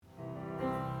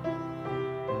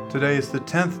Today is the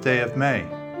 10th day of May,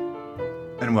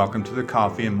 and welcome to the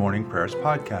Coffee and Morning Prayers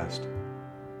podcast.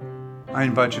 I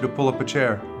invite you to pull up a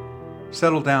chair,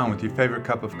 settle down with your favorite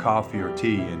cup of coffee or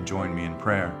tea, and join me in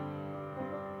prayer.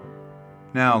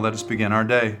 Now let us begin our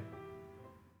day.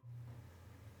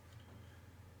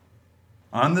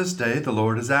 On this day the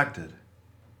Lord has acted.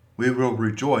 We will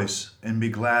rejoice and be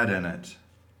glad in it.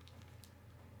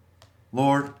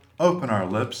 Lord, open our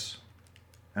lips,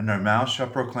 and our mouth shall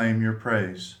proclaim your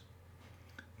praise.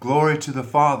 Glory to the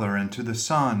Father, and to the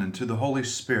Son, and to the Holy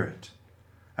Spirit,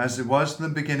 as it was in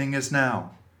the beginning, is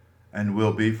now, and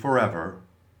will be forever.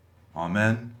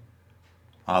 Amen.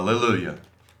 Alleluia.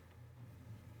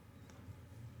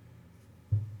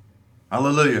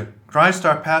 Alleluia. Christ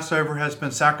our Passover has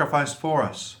been sacrificed for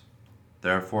us.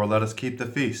 Therefore let us keep the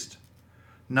feast,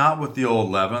 not with the old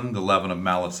leaven, the leaven of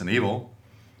malice and evil,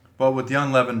 but with the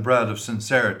unleavened bread of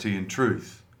sincerity and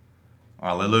truth.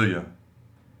 Alleluia.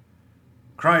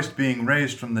 Christ, being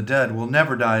raised from the dead, will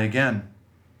never die again.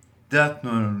 Death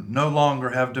will no longer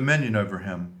have dominion over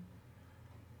him.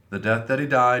 The death that he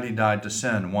died to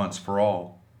sin once for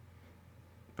all.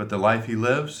 But the life he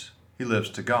lives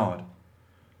to God.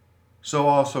 So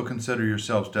also consider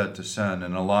yourselves dead to sin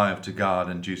and alive to God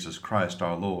in Jesus Christ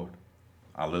our Lord.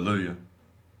 Alleluia.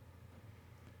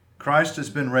 Christ has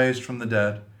been raised from the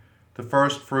dead, the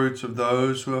first fruits of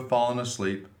those who have fallen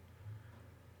asleep.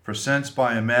 For since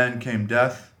by a man came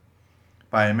death,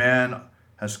 by a man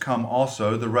has come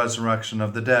also the resurrection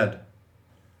of the dead.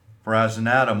 For as in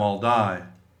Adam all die,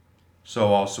 so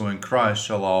also in Christ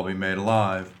shall all be made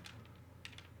alive.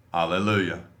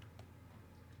 Alleluia.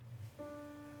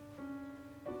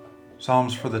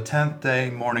 Psalms for the 10th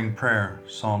day morning prayer,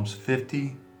 Psalms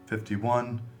 50,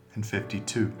 51, and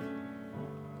 52.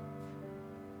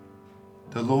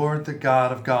 The Lord, the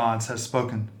God of gods, has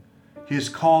spoken. He has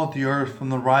called the earth from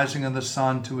the rising of the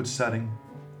sun to its setting.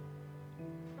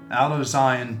 Out of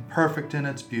Zion, perfect in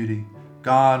its beauty,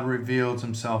 God reveals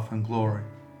himself in glory.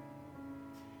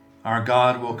 Our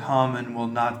God will come and will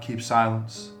not keep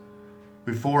silence.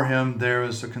 Before him there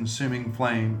is a consuming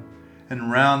flame,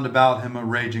 and round about him a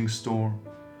raging storm.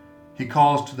 He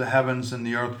calls to the heavens and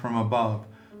the earth from above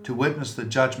to witness the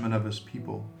judgment of his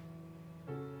people.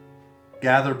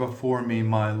 Gather before me,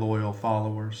 my loyal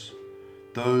followers,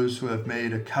 those who have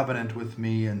made a covenant with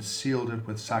me and sealed it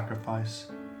with sacrifice.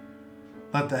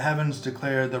 Let the heavens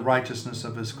declare the righteousness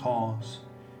of his cause,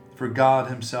 for God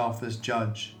himself is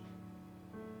judge.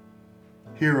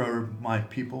 Hear, O my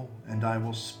people, and I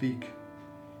will speak.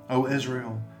 O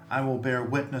Israel, I will bear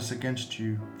witness against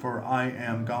you, for I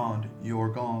am God, your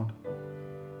God.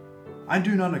 I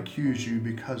do not accuse you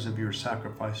because of your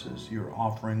sacrifices. Your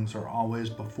offerings are always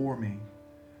before me.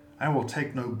 I will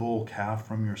take no bull calf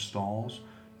from your stalls,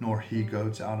 nor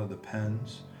he-goats out of the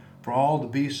pens. For all the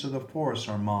beasts of the forest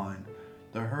are mine,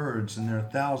 the herds and their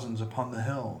thousands upon the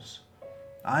hills.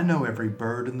 I know every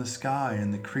bird in the sky,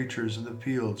 and the creatures of the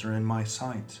fields are in my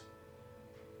sight.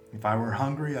 If I were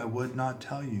hungry, I would not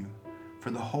tell you, for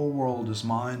the whole world is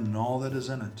mine and all that is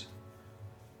in it.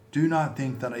 Do not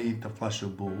think that I eat the flesh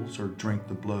of bulls or drink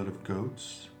the blood of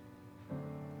goats.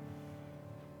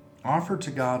 Offer to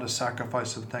God a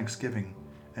sacrifice of thanksgiving,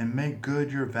 and make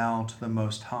good your vow to the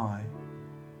Most High.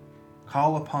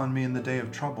 Call upon me in the day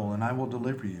of trouble, and I will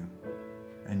deliver you,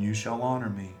 and you shall honor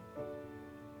me.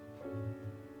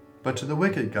 But to the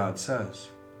wicked God says,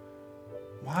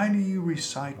 why do you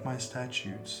recite my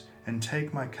statutes and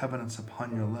take my covenants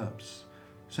upon your lips,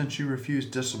 since you refuse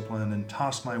discipline and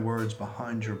toss my words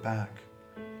behind your back?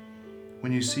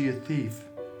 When you see a thief,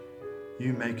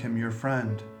 you make him your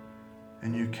friend,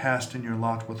 and you cast in your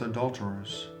lot with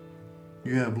adulterers.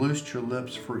 You have loosed your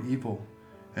lips for evil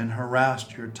and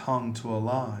harassed your tongue to a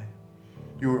lie.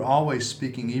 You are always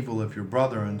speaking evil of your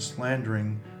brother and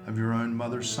slandering of your own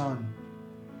mother's son.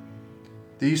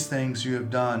 These things you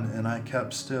have done, and I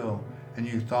kept still, and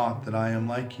you thought that I am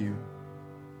like you.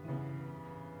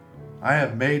 I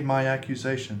have made my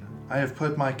accusation. I have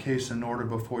put my case in order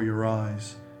before your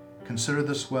eyes. Consider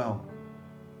this well,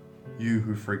 you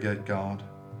who forget God,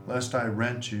 lest I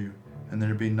rent you, and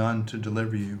there be none to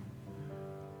deliver you.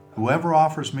 Whoever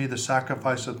offers me the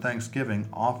sacrifice of thanksgiving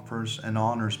offers and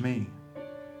honors me.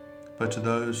 But to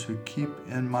those who keep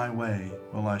in my way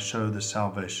will I show the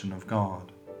salvation of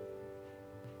God.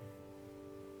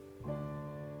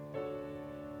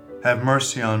 Have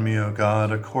mercy on me, O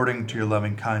God, according to your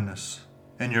loving kindness.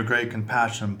 In your great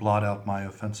compassion blot out my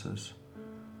offenses.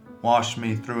 Wash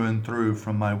me through and through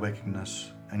from my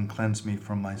wickedness, and cleanse me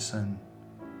from my sin.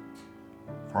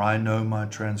 For I know my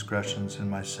transgressions, and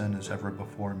my sin is ever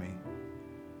before me.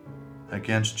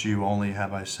 Against you only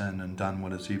have I sinned and done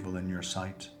what is evil in your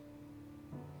sight,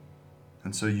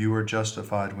 and so you are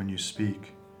justified when you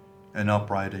speak, and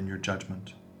upright in your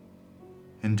judgment.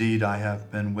 Indeed, I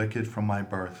have been wicked from my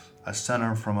birth, a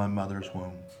sinner from my mother's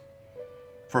womb.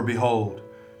 For behold,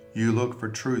 you look for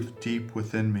truth deep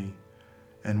within me,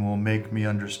 and will make me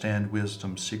understand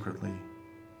wisdom secretly.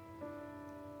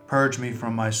 Purge me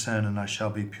from my sin, and I shall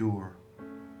be pure.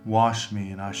 Wash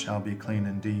me, and I shall be clean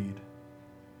indeed.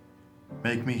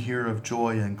 Make me hear of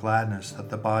joy and gladness, that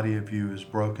the body of you is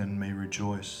broken may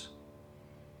rejoice.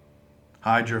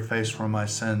 Hide your face from my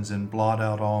sins and blot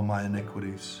out all my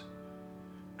iniquities.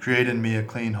 Create in me a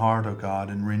clean heart, O God,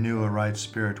 and renew a right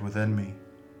spirit within me.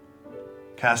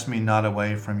 Cast me not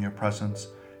away from your presence,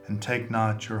 and take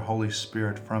not your Holy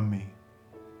Spirit from me.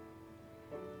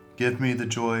 Give me the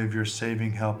joy of your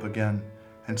saving help again,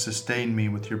 and sustain me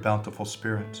with your bountiful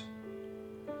Spirit.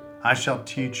 I shall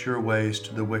teach your ways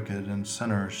to the wicked, and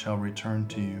sinners shall return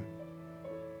to you.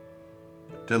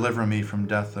 Deliver me from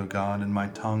death, O God, and my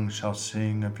tongue shall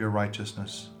sing of your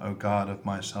righteousness, O God of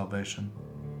my salvation.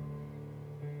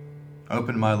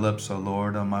 Open my lips, O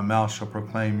Lord, and my mouth shall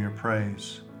proclaim your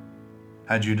praise.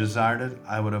 Had you desired it,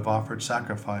 I would have offered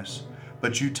sacrifice,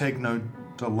 but you take no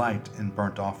delight in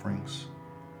burnt offerings.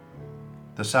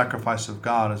 The sacrifice of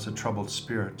God is a troubled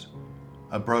spirit.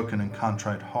 A broken and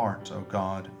contrite heart, O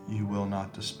God, you will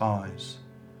not despise.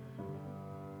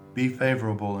 Be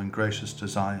favorable and gracious to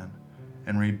Zion,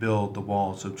 and rebuild the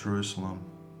walls of Jerusalem.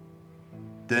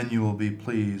 Then you will be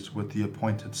pleased with the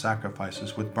appointed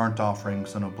sacrifices, with burnt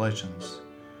offerings and oblations.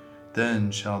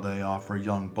 Then shall they offer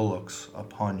young bullocks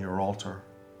upon your altar.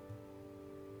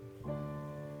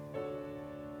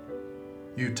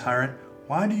 You tyrant,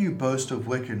 why do you boast of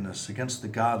wickedness against the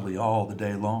godly all the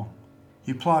day long?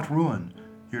 You plot ruin.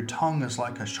 Your tongue is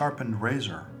like a sharpened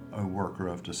razor, O worker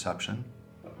of deception.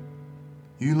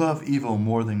 You love evil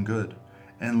more than good,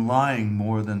 and lying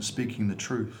more than speaking the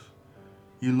truth.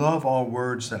 You love all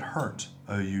words that hurt,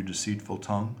 O you deceitful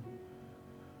tongue.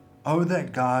 Oh,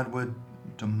 that God would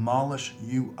demolish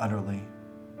you utterly,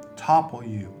 topple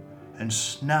you, and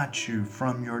snatch you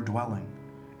from your dwelling,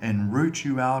 and root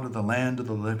you out of the land of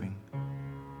the living.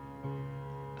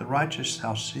 The righteous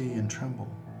shall see and tremble,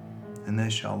 and they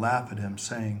shall laugh at him,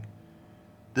 saying,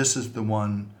 This is the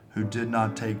one who did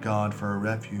not take God for a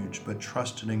refuge, but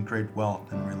trusted in great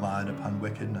wealth and relied upon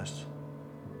wickedness.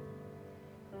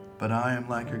 But I am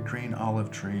like a green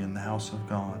olive tree in the house of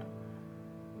God.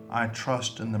 I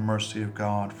trust in the mercy of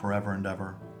God forever and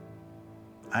ever.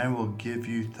 I will give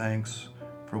you thanks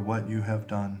for what you have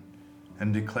done,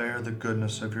 and declare the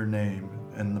goodness of your name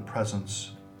in the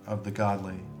presence of the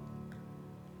godly.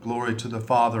 Glory to the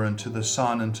Father, and to the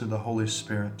Son, and to the Holy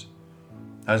Spirit,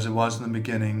 as it was in the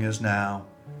beginning, is now,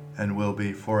 and will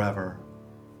be forever.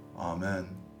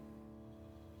 Amen.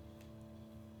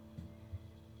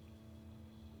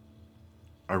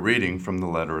 A reading from the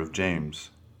letter of James,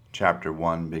 chapter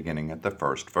 1, beginning at the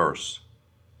first verse.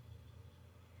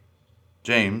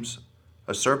 James,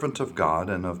 a servant of God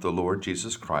and of the Lord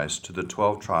Jesus Christ, to the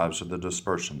 12 tribes of the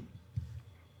dispersion.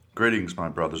 Greetings, my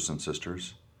brothers and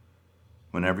sisters.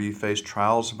 Whenever you face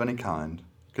trials of any kind,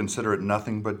 consider it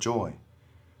nothing but joy,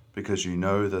 because you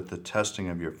know that the testing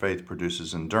of your faith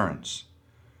produces endurance,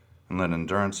 and let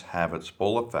endurance have its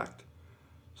full effect,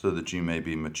 so that you may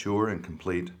be mature and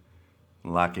complete,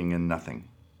 lacking in nothing.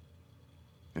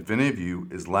 If any of you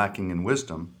is lacking in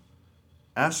wisdom,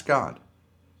 ask God,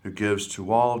 who gives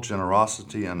to all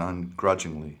generosity and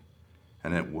ungrudgingly,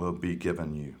 and it will be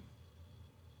given you.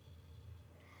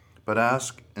 But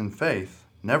ask in faith,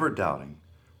 never doubting,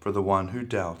 for the one who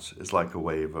doubts is like a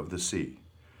wave of the sea,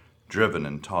 driven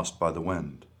and tossed by the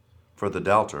wind. For the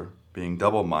doubter, being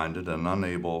double-minded and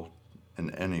unable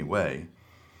in any way,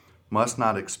 must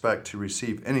not expect to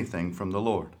receive anything from the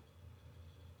Lord.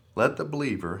 Let the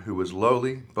believer who is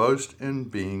lowly boast in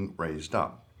being raised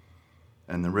up,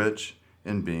 and the rich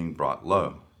in being brought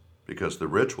low, because the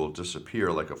rich will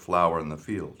disappear like a flower in the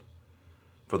field.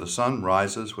 For the sun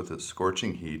rises with its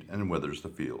scorching heat and withers the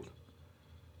field.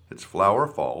 Its flower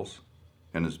falls,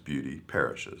 and its beauty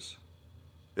perishes.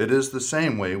 It is the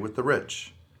same way with the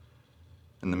rich.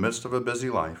 In the midst of a busy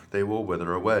life, they will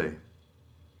wither away.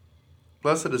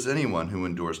 Blessed is anyone who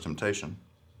endures temptation.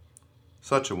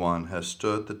 Such a one has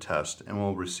stood the test and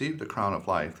will receive the crown of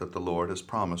life that the Lord has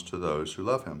promised to those who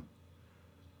love him.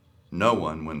 No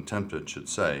one, when tempted, should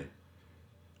say,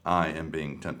 I am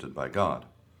being tempted by God.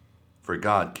 For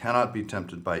God cannot be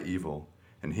tempted by evil,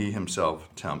 and he himself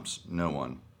tempts no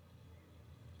one.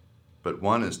 But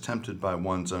one is tempted by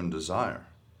one's own desire,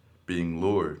 being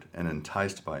lured and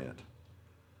enticed by it.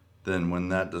 Then when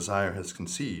that desire has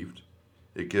conceived,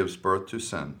 it gives birth to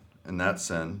sin, and that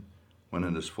sin, when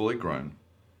it is fully grown,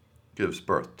 gives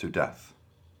birth to death.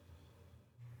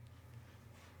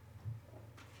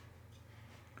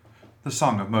 The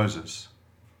Song of Moses.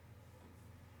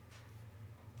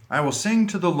 I will sing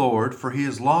to the Lord, for he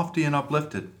is lofty and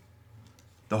uplifted.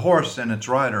 The horse and its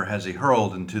rider has he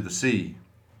hurled into the sea.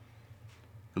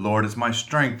 The Lord is my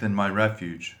strength and my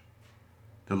refuge.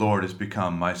 The Lord is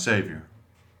become my Savior.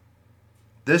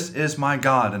 This is my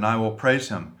God, and I will praise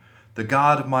him, the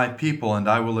God of my people, and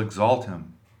I will exalt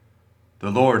him. The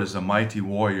Lord is a mighty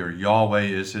warrior, Yahweh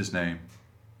is his name.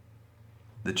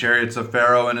 The chariots of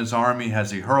Pharaoh and his army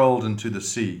has he hurled into the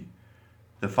sea.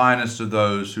 The finest of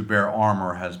those who bear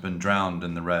armor has been drowned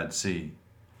in the Red Sea.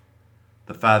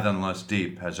 The fathomless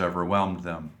deep has overwhelmed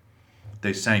them.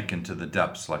 They sank into the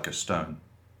depths like a stone.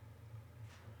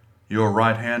 Your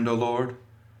right hand, O Lord,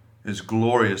 is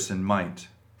glorious in might.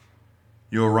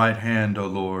 Your right hand, O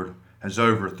Lord, has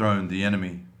overthrown the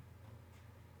enemy.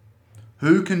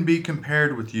 Who can be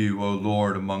compared with you, O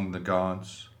Lord, among the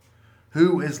gods?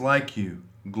 Who is like you,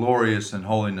 glorious in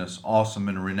holiness, awesome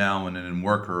in renown, and in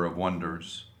worker of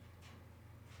wonders?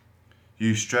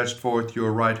 You stretched forth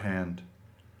your right hand.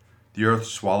 The earth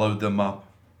swallowed them up.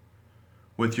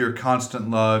 With your constant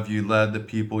love you led the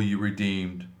people you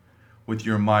redeemed. With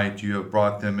your might you have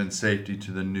brought them in safety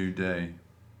to the new day.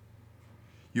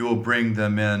 You will bring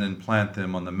them in and plant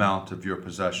them on the mount of your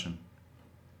possession.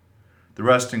 The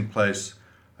resting place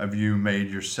of you made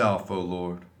yourself, O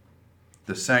Lord,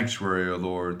 the sanctuary, O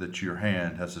Lord, that your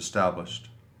hand has established.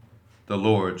 The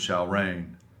Lord shall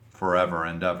reign forever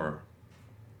and ever.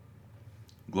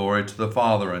 Glory to the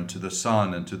Father, and to the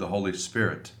Son, and to the Holy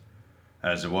Spirit,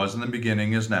 as it was in the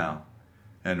beginning, is now,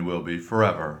 and will be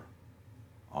forever.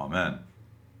 Amen.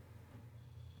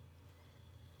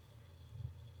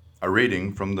 A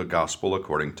reading from the Gospel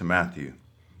according to Matthew,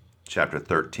 chapter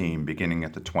 13, beginning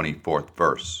at the 24th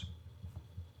verse.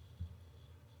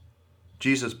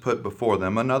 Jesus put before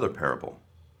them another parable.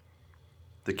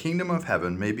 The kingdom of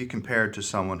heaven may be compared to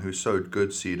someone who sowed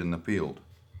good seed in the field.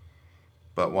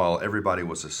 But while everybody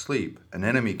was asleep, an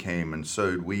enemy came and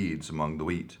sowed weeds among the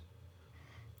wheat,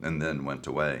 and then went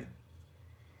away.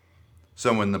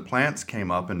 So when the plants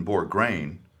came up and bore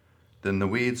grain, then the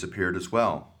weeds appeared as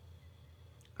well.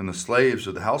 And the slaves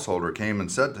of the householder came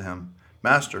and said to him,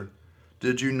 Master,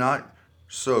 did you not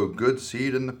sow good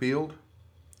seed in the field?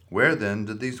 Where then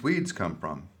did these weeds come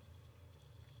from?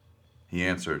 He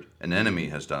answered, An enemy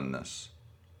has done this.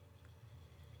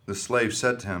 The slave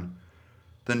said to him,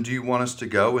 Then do you want us to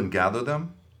go and gather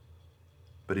them?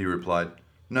 But he replied,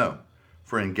 No,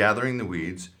 for in gathering the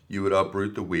weeds you would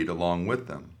uproot the wheat along with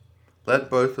them.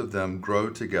 Let both of them grow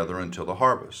together until the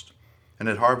harvest. And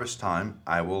at harvest time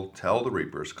I will tell the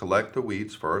reapers, Collect the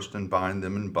weeds first and bind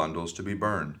them in bundles to be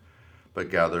burned, but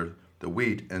gather the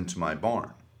wheat into my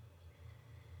barn.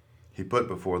 He put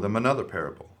before them another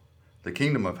parable. The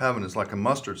kingdom of heaven is like a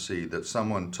mustard seed that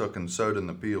someone took and sowed in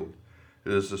the field.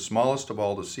 It is the smallest of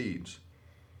all the seeds.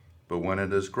 But when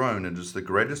it is grown, it is the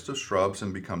greatest of shrubs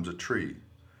and becomes a tree,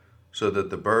 so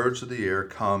that the birds of the air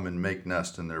come and make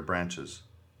nest in their branches.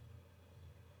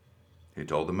 He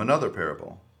told them another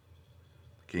parable.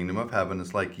 The kingdom of heaven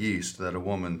is like yeast that a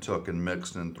woman took and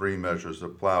mixed in 3 measures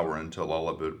of flour until all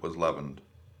of it was leavened.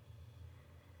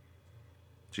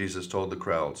 Jesus told the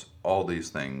crowds all these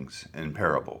things in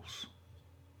parables.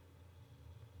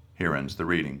 Here ends the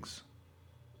readings.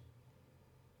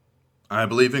 I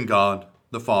believe in God,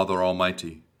 the Father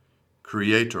Almighty,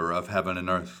 creator of heaven and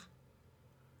earth.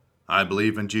 I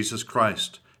believe in Jesus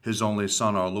Christ, his only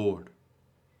Son, our Lord.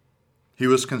 He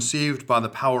was conceived by the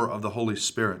power of the Holy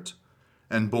Spirit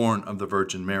and born of the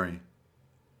Virgin Mary,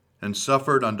 and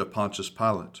suffered under Pontius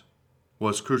Pilate,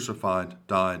 was crucified,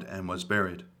 died, and was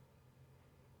buried.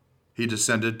 He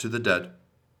descended to the dead.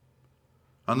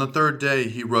 On the 3rd day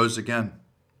he rose again.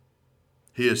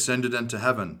 He ascended into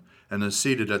heaven and is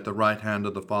seated at the right hand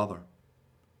of the Father.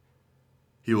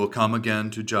 He will come again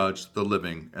to judge the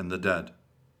living and the dead.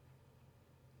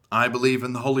 I believe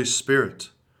in the Holy Spirit,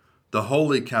 the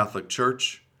Holy Catholic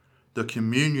Church, the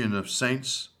communion of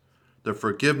saints, the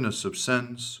forgiveness of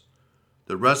sins,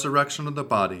 the resurrection of the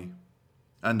body,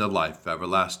 and the life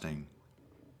everlasting.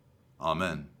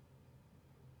 Amen.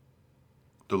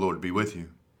 The Lord be with you,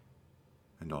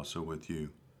 and also with you.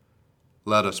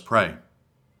 Let us pray.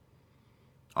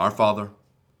 Our Father,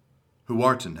 who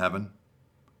art in heaven,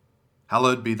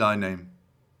 hallowed be thy name.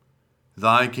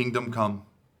 Thy kingdom come,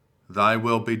 thy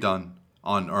will be done,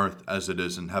 on earth as it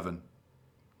is in heaven.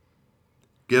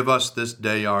 Give us this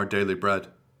day our daily bread,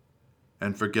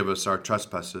 and forgive us our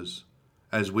trespasses,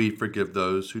 as we forgive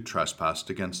those who trespass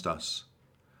against us.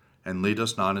 And lead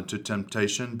us not into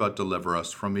temptation, but deliver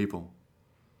us from evil.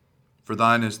 For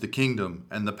thine is the kingdom,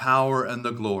 and the power, and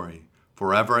the glory,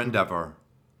 forever and ever.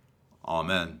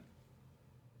 Amen.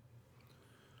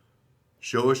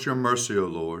 Show us your mercy, O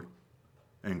Lord,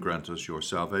 and grant us your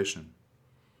salvation.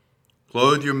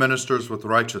 Clothe your ministers with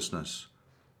righteousness.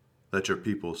 Let your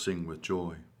people sing with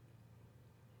joy.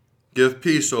 Give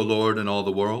peace, O Lord, in all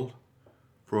the world,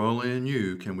 for only in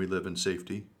you can we live in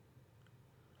safety.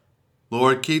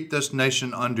 Lord, keep this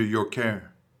nation under your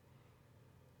care,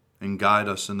 and guide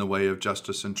us in the way of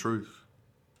justice and truth.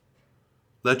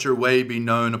 Let your way be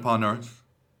known upon earth,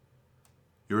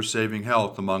 your saving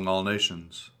health among all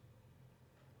nations.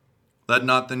 Let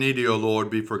not the needy, O Lord,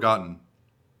 be forgotten,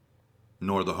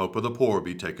 nor the hope of the poor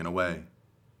be taken away.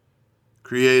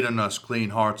 Create in us clean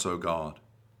hearts, O God,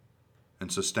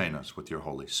 and sustain us with your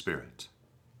Holy Spirit.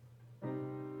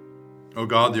 O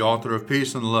God, the author of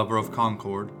peace and the lover of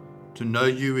concord, to know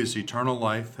you is eternal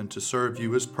life, and to serve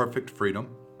you is perfect freedom.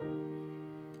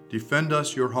 Defend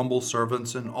us, your humble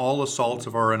servants, in all assaults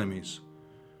of our enemies,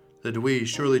 that we,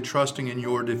 surely trusting in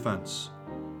your defense,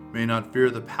 may not fear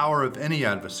the power of any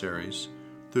adversaries,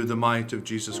 through the might of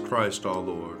Jesus Christ our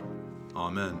Lord.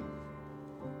 Amen.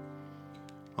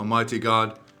 Almighty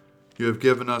God, you have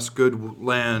given us good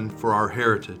land for our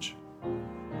heritage.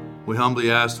 We humbly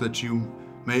ask that you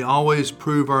may always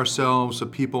prove ourselves a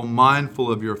people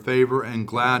mindful of your favor and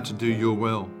glad to do your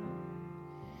will.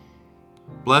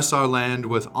 Bless our land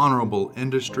with honorable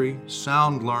industry,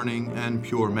 sound learning, and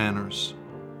pure manners.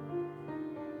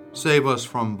 Save us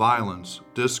from violence,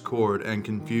 discord, and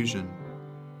confusion,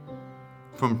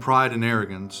 from pride and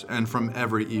arrogance, and from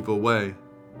every evil way.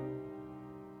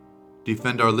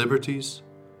 Defend our liberties,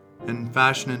 and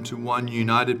fashion into one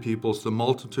united peoples the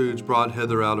multitudes brought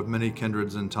hither out of many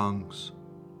kindreds and tongues.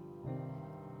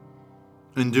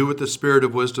 Endue with the spirit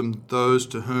of wisdom those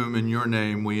to whom in your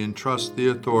name we entrust the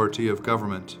authority of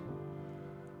government,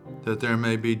 that there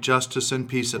may be justice and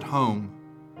peace at home,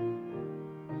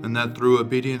 and that through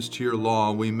obedience to your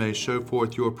law we may show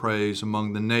forth your praise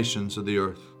among the nations of the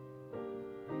earth.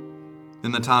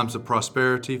 In the times of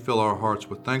prosperity, fill our hearts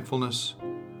with thankfulness,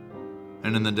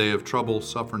 and in the day of trouble,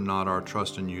 suffer not our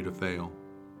trust in you to fail.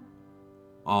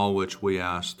 All which we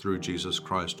ask through Jesus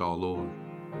Christ our Lord.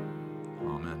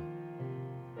 Amen.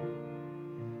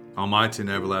 Almighty and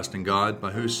everlasting God,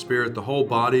 by whose Spirit the whole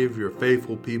body of your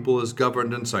faithful people is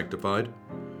governed and sanctified,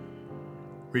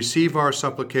 receive our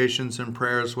supplications and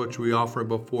prayers which we offer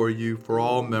before you for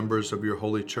all members of your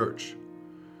holy church,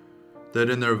 that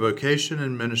in their vocation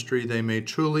and ministry they may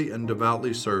truly and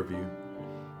devoutly serve you,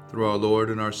 through our Lord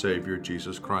and our Savior,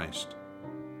 Jesus Christ.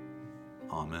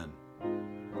 Amen.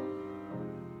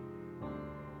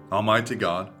 Almighty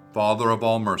God, Father of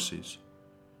all mercies,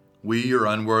 we, your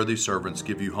unworthy servants,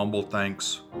 give you humble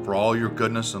thanks for all your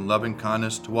goodness and loving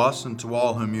kindness to us and to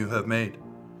all whom you have made.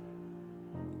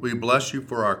 We bless you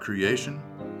for our creation,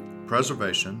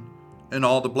 preservation, and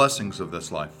all the blessings of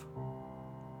this life,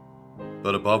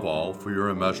 but above all for your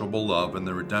immeasurable love and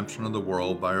the redemption of the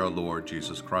world by our Lord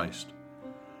Jesus Christ,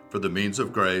 for the means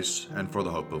of grace and for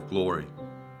the hope of glory.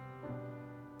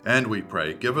 And we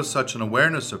pray, give us such an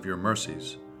awareness of your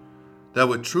mercies, that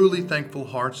with truly thankful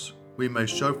hearts we may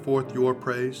show forth your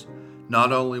praise,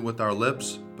 not only with our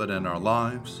lips, but in our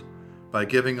lives, by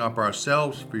giving up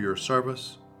ourselves for your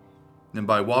service, and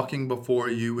by walking before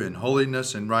you in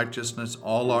holiness and righteousness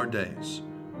all our days.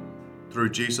 Through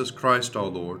Jesus Christ our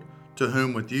Lord, to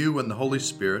whom with you and the Holy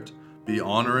Spirit be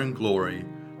honor and glory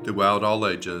throughout all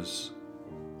ages.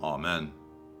 Amen.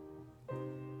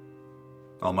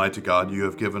 Almighty God, you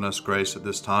have given us grace at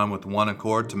this time with one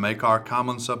accord to make our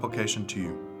common supplication to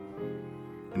you.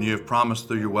 And you have promised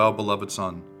through your well-beloved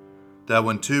Son, that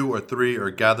when 2 or 3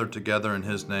 are gathered together in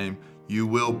his name, you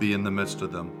will be in the midst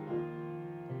of them.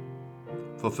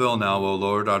 Fulfill now, O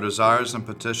Lord, our desires and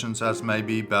petitions as may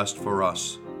be best for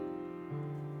us,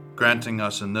 granting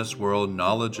us in this world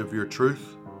knowledge of your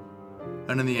truth,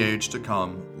 and in the age to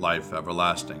come, life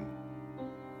everlasting.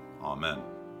 Amen.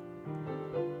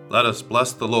 Let us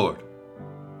bless the Lord.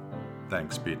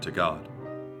 Thanks be to God.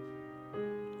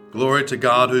 Glory to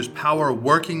God, whose power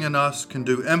working in us can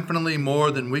do infinitely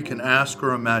more than we can ask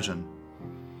or imagine.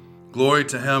 Glory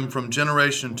to him from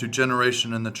generation to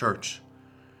generation in the church,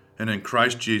 and in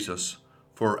Christ Jesus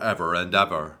forever and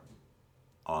ever.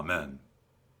 Amen.